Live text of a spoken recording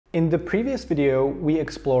In the previous video, we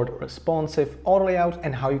explored responsive auto layout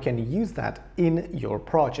and how you can use that in your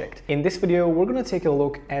project. In this video, we're going to take a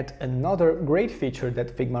look at another great feature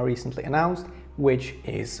that Figma recently announced, which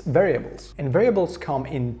is variables. And variables come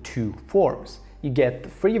in two forms. You get the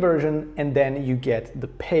free version and then you get the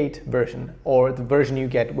paid version, or the version you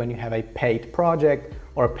get when you have a paid project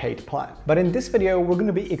or a paid plan. But in this video, we're going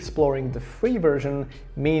to be exploring the free version,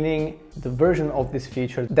 meaning the version of this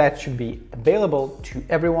feature that should be available to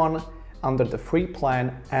everyone under the free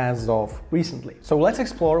plan as of recently. So let's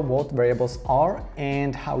explore what variables are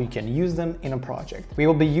and how you can use them in a project. We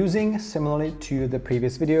will be using, similarly to the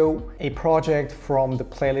previous video, a project from the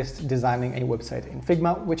playlist Designing a Website in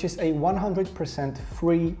Figma, which is a 100%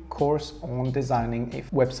 free course on designing a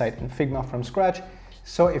website in Figma from scratch.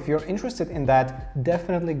 So if you're interested in that,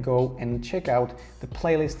 definitely go and check out the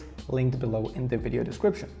playlist linked below in the video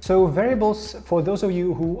description. So variables, for those of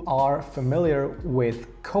you who are familiar with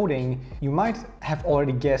coding, you might have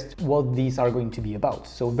already guessed what these are going to be about.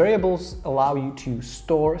 So variables allow you to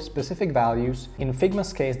store specific values. In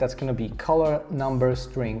Figma's case, that's going to be color, number,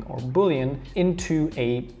 string, or boolean into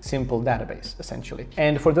a simple database, essentially.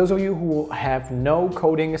 And for those of you who have no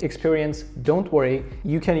coding experience, don't worry,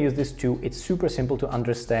 you can use this too. It's super simple to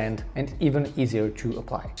understand and even easier to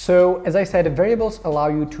apply. So as I said, variables allow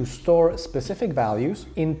you to store specific values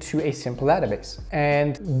into a simple database.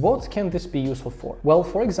 And what can this be useful for? Well,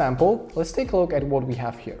 for example, let's take a look at what we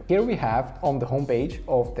have here. Here we have on the homepage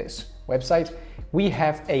of this website, we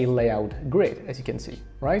have a layout grid, as you can see,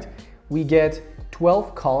 right? We get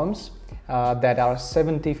 12 columns that are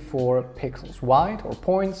 74 pixels wide, or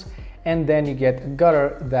points, and then you get a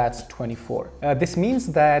gutter that's 24. This means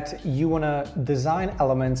that you want to design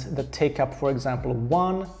elements that take up, for example,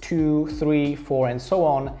 1, 2, 3, 4, and so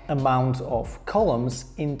on amount of columns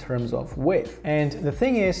in terms of width. And the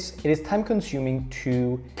thing is, it is time consuming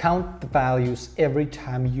to count the values every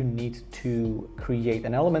time you need to create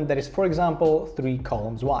an element that is, for example, 3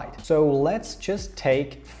 columns wide. So let's just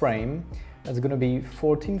take frame. That's going to be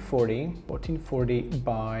 1440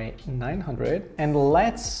 by 900, and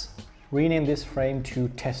let's rename this frame to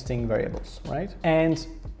testing variables, right? And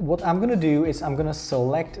what I'm going to do is I'm going to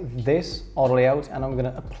select this auto layout and I'm going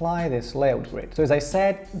to apply this layout grid. So as I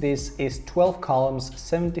said, this is 12 columns,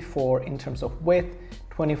 74 in terms of width,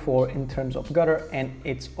 24 in terms of gutter, and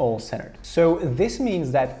it's all centered. So this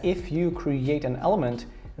means that if you create an element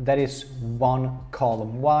that is 1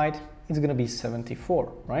 column wide, it's going to be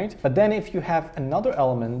 74, right? But then if you have another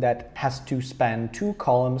element that has to span 2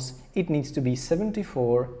 columns, it needs to be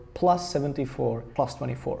 74 plus 74 plus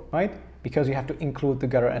 24, right? Because you have to include the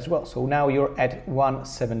gutter as well. So now you're at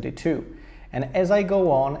 172. And as I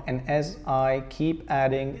go on and as I keep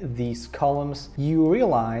adding these columns, you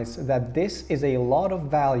realize that this is a lot of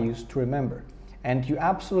values to remember, and you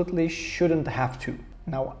absolutely shouldn't have to.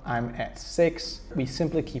 Now I'm at 6, we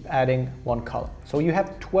simply keep adding 1 column. So you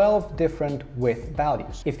have 12 different width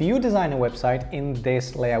values. If you design a website in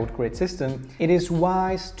this layout grid system, it is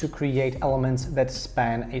wise to create elements that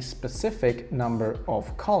span a specific number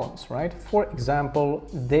of columns, right? For example,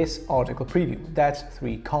 this article preview, that's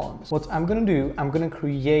 3 columns. What I'm going to do, I'm going to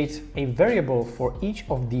create a variable for each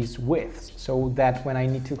of these widths, so that when I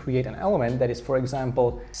need to create an element that is, for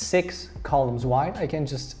example, 6 columns wide, I can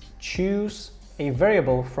just choose a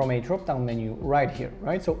variable from a drop-down menu right here,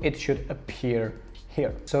 right? So it should appear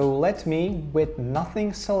here. So let me, with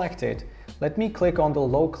nothing selected, let me click on the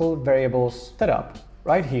local variables setup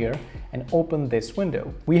right here and open this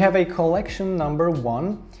window. We have a collection number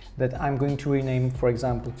 1 that I'm going to rename, for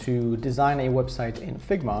example, to Design a Website in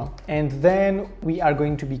Figma. And then we are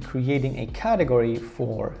going to be creating a category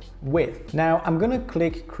for width. Now I'm going to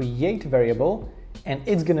click Create Variable, and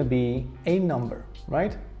it's going to be a number,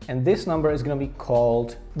 right? And this number is going to be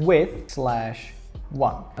called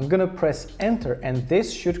width/1. I'm going to press enter, and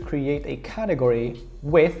this should create a category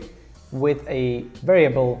width with a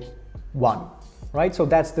variable 1, right? So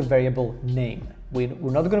that's the variable name. We're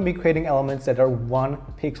not going to be creating elements that are 1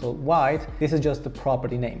 pixel wide. This is just the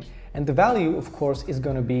property name. And the value, of course, is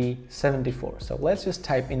going to be 74. So let's just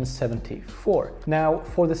type in 74. Now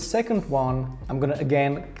for the second one, I'm going to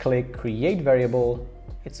again click Create Variable.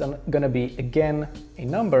 It's going to be again a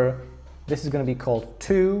number. This is going to be called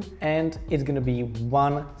 2, and it's going to be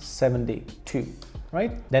 172,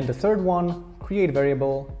 right? Then the third one, Create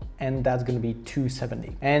Variable, and that's going to be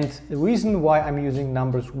 270. And the reason why I'm using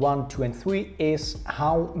numbers 1, 2, and 3 is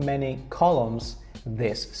how many columns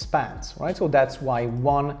this spans, right? So that's why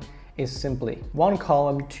 1 is simply 1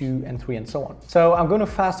 column, 2, and 3, and so on. So I'm going to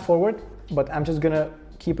fast forward, but I'm just going to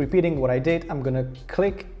keep repeating what I did. I'm gonna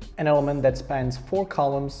click an element that spans 4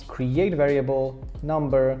 columns, create variable,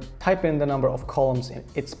 number, type in the number of columns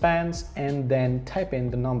it spans, and then type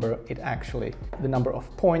in the number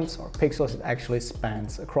of points or pixels it actually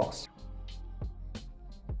spans across.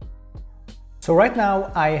 So right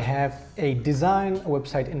now I have a design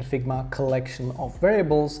website in Figma collection of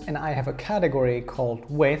variables, and I have a category called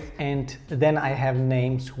width, and then I have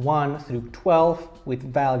names 1 through 12 with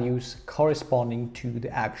values corresponding to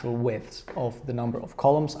the actual widths of the number of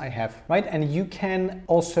columns I have, right? And you can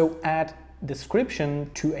also add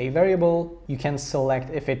description to a variable. You can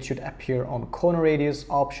select if it should appear on corner radius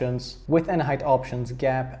options, width and height options,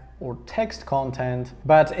 gap, or text content.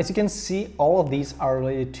 But as you can see, all of these are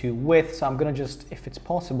related to width, so I'm gonna just, if it's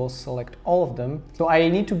possible, select all of them. So I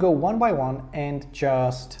need to go one by one and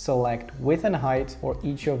just select width and height for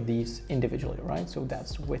each of these individually, right? So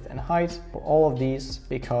that's width and height for all of these,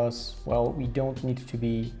 because, well, we don't need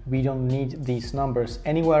these numbers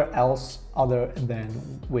anywhere else other than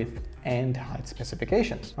width and height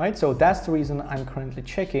specifications, right? So that's the reason I'm currently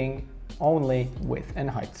checking only width and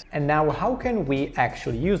height. And now how can we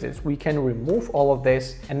actually use this? We can remove all of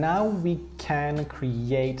this, and now we can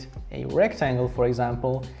create a rectangle, for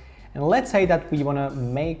example. And let's say that we want to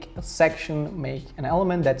make an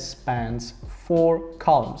element that spans 4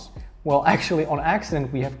 columns. Well, actually on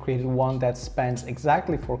accident we have created one that spans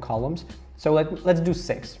exactly 4 columns. So let's do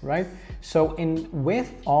 6, right? So in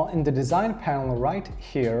width, in the design panel right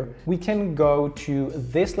here, we can go to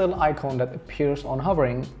this little icon that appears on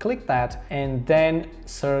hovering, click that, and then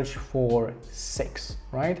search for 6,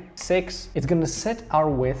 right? 6, it's gonna set our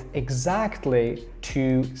width exactly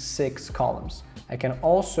to 6 columns. I can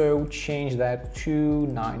also change that to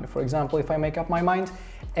 9, for example, if I make up my mind,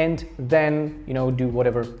 and then, do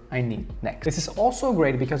whatever I need next. This is also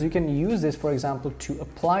great because you can use this, for example, to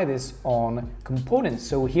apply this on components.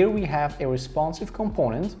 So here we have a responsive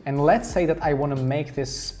component, and let's say that I want to make this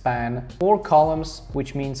span 4 columns,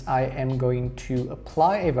 which means I am going to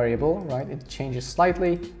apply a variable, right? It changes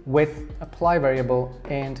slightly, width, apply variable,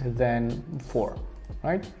 and then 4,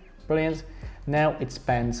 right? Brilliant. Now it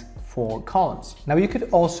spans 4 columns. Now you could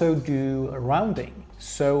also do rounding.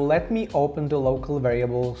 So let me open the local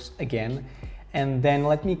variables again, and then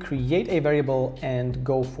let me create a variable and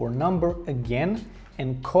go for number again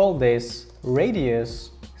and call this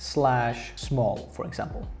radius/small, for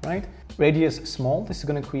example, right? Radius small, this is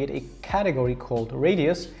going to create a category called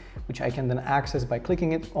radius, which I can then access by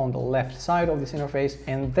clicking it on the left side of this interface.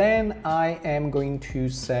 And then I am going to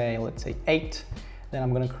say, let's say 8, then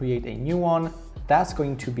I'm going to create a new one. That's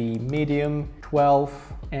going to be medium, 12,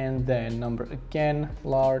 and then number again,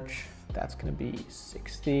 large, that's going to be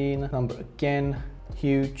 16, number again,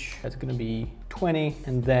 huge, that's going to be 20,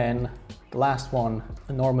 and then the last one,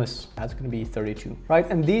 enormous, that's going to be 32, right?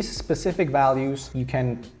 And these specific values, you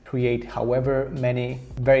can create however many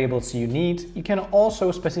variables you need. You can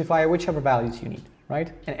also specify whichever values you need,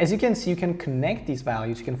 right? And as you can see, you can connect these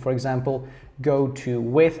values. You can, for example, go to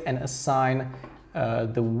width and assign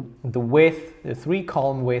the width, the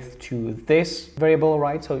 3-column width to this variable,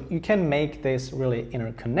 right? So you can make this really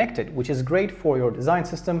interconnected, which is great for your design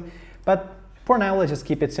system. But for now, let's just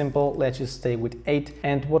keep it simple. Let's just stay with 8.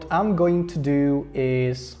 And what I'm going to do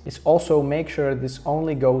is also make sure this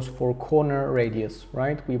only goes for corner radius,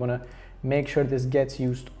 right? We want to make sure this gets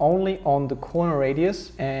used only on the corner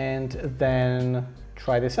radius, and then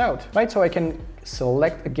try this out, right? So I can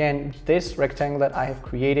select again this rectangle that I have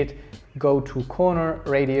created, go to corner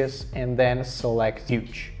radius, and then select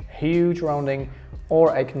huge rounding,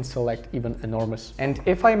 or I can select even enormous. And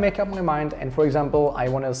if I make up my mind and, for example, I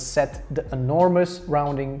want to set the enormous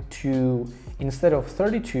rounding to, instead of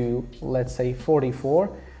 32, let's say 44,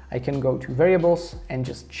 I can go to variables and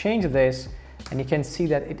just change this, and you can see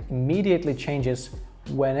that it immediately changes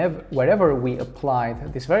wherever we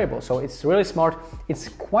applied this variable. So it's really smart. It's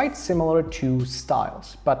quite similar to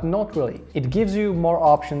styles, but not really. It gives you more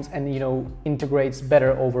options and integrates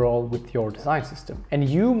better overall with your design system. And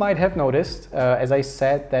you might have noticed, as I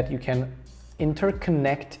said, that you can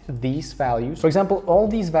interconnect these values. For example, all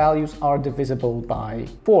these values are divisible by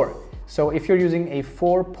 4. So if you're using a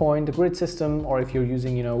 4-point grid system, or if you're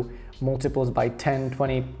using multiples by 10,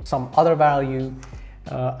 20, some other value,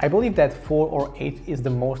 I believe that 4 or 8 is the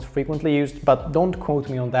most frequently used, but don't quote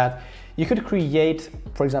me on that. You could create,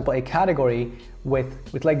 for example, a category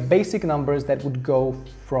with like basic numbers that would go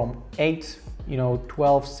from 8,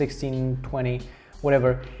 12, 16, 20,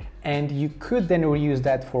 whatever, And you could then reuse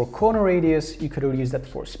that for corner radius, you could reuse that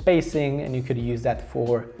for spacing, and you could use that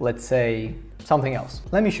for, let's say, something else.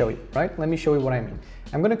 Let me show you, right? Let me show you what I mean.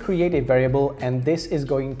 I'm going to create a variable, and this is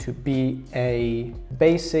going to be a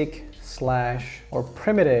basic slash or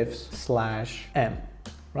primitives slash m,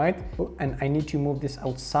 right? And I need to move this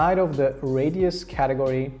outside of the radius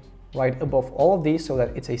category, right above all of these, so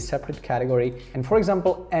that it's a separate category. And for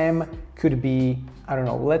example, m could be, I don't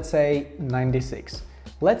know, let's say 96.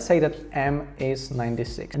 Let's say that m is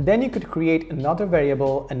 96. And then you could create another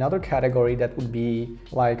variable, another category that would be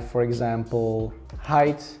like, for example,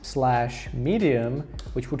 height slash medium,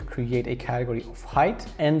 which would create a category of height.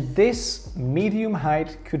 And this medium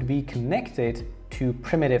height could be connected to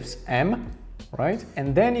primitives m, right?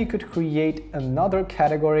 And then you could create another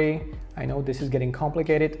category. I know this is getting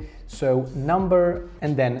complicated. So number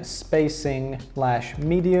and then spacing slash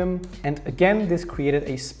medium. And again, this created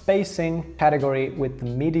a spacing category with the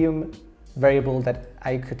medium variable that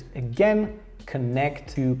I could again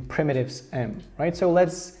connect to primitives m, right? So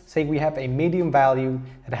let's say we have a medium value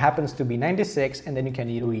that happens to be 96, and then you can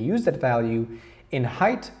reuse that value in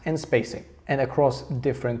height and spacing and across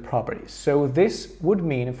different properties. So this would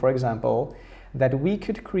mean, for example, that we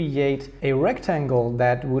could create a rectangle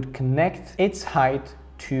that would connect its height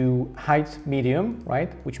to height medium,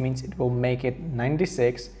 right? Which means it will make it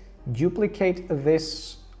 96, duplicate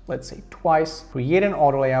this, let's say twice, create an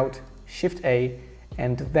auto layout, Shift A,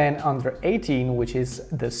 and then under 18, which is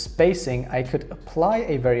the spacing, I could apply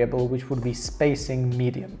a variable which would be spacing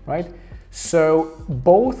medium, right? So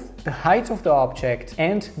both the height of the object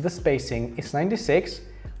and the spacing is 96,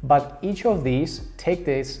 but each of these take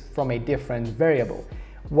this from a different variable,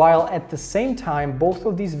 while at the same time both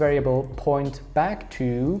of these variables point back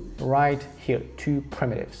to right here, to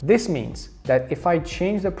primitives. This means that if I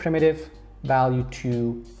change the primitive value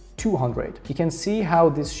to 200, you can see how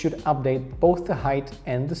this should update both the height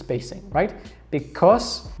and the spacing, right?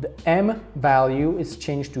 Because the m value is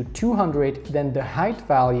changed to 200, then the height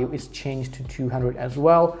value is changed to 200 as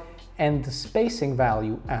well, and the spacing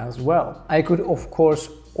value as well. I could, of course,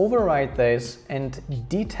 override this and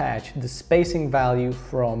detach the spacing value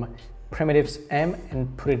from primitives m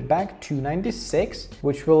and put it back to 96,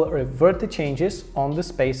 which will revert the changes on the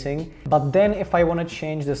spacing. But then if I want to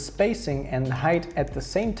change the spacing and the height at the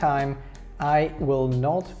same time, I will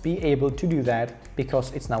not be able to do that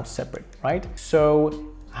because it's now separate, right?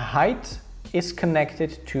 So height is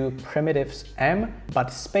connected to primitives m,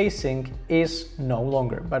 but spacing is no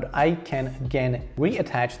longer. But I can again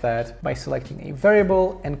reattach that by selecting a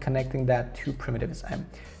variable and connecting that to primitives m.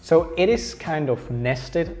 So it is kind of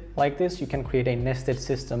nested like this. You can create a nested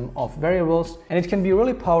system of variables, and it can be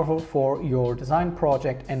really powerful for your design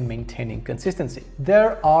project and maintaining consistency.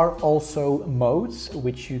 There are also modes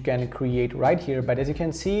which you can create right here, but as you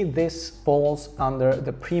can see, this falls under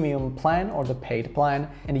the premium plan or the paid plan.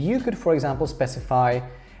 And you could, for example, specify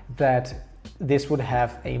that this would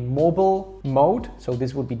have a mobile mode. So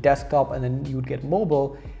this would be desktop, and then you would get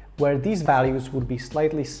mobile, where these values would be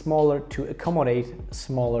slightly smaller to accommodate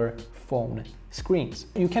smaller phone screens.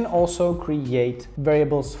 You can also create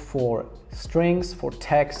variables for strings, for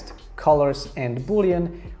text, colors, and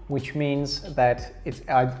Boolean, which means that it's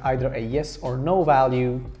either a yes or no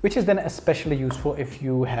value, which is then especially useful if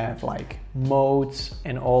you have like modes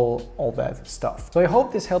and all that stuff. So I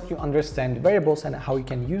hope this helped you understand variables and how you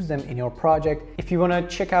can use them in your project. If you want to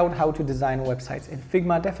check out how to design websites in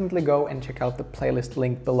Figma, definitely go and check out the playlist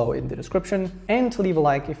link below in the description, and leave a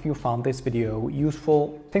like if you found this video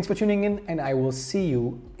useful. Thanks for tuning in, and I will see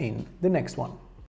you in the next one.